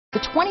The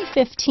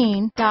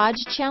 2015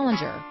 Dodge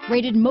Challenger,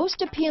 rated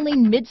most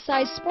appealing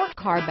midsize sport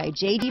car by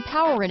J.D.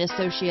 Power and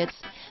Associates,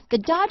 the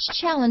Dodge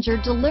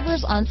Challenger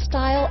delivers on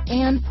style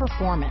and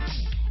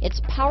performance.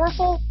 It's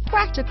powerful,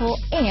 practical,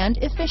 and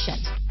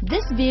efficient.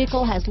 This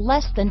vehicle has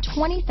less than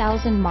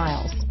 20,000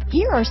 miles.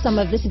 Here are some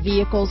of this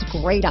vehicle's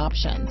great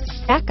options: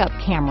 backup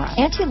camera,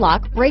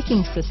 anti-lock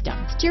braking system,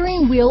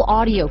 steering wheel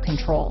audio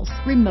controls,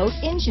 remote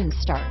engine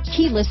start,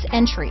 keyless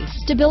entry,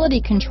 stability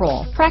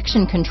control,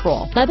 traction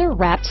control,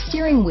 leather-wrapped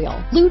steering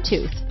wheel,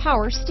 Bluetooth,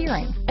 power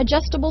steering,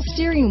 adjustable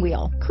steering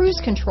wheel, cruise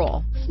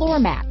control, floor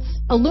mats,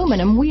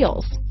 aluminum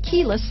wheels,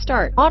 keyless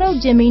start,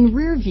 auto-dimming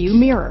rear view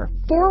mirror,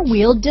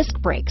 four-wheel disc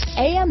brakes,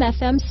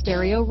 AM/FM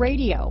stereo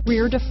radio,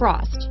 rear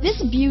defrost.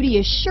 This beauty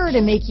is sure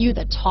to make you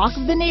the talk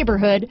of the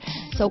neighborhood,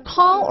 so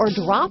call or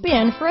drop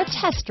in for a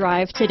test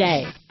drive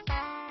today.